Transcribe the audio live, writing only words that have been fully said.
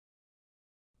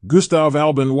Gustave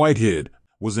Albin Whitehead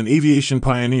was an aviation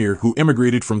pioneer who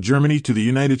immigrated from Germany to the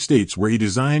United States, where he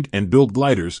designed and built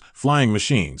gliders, flying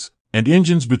machines, and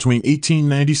engines between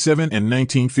 1897 and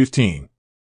 1915.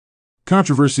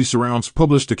 Controversy surrounds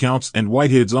published accounts and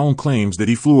Whitehead's own claims that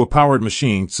he flew a powered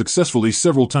machine successfully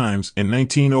several times in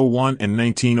 1901 and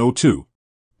 1902,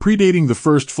 predating the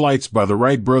first flights by the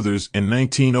Wright brothers in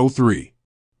 1903.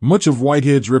 Much of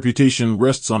Whitehead's reputation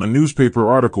rests on a newspaper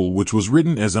article which was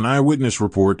written as an eyewitness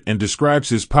report and describes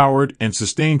his powered and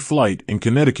sustained flight in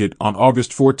Connecticut on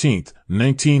August 14,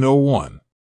 1901.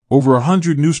 Over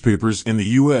 100 newspapers in the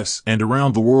U.S. and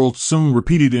around the world soon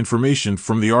repeated information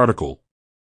from the article.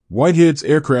 Whitehead's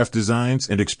aircraft designs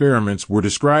and experiments were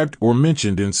described or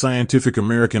mentioned in Scientific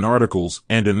American articles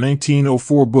and a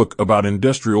 1904 book about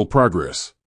industrial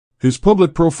progress. His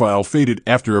public profile faded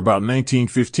after about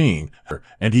 1915,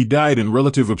 and he died in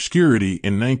relative obscurity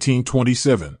in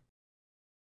 1927.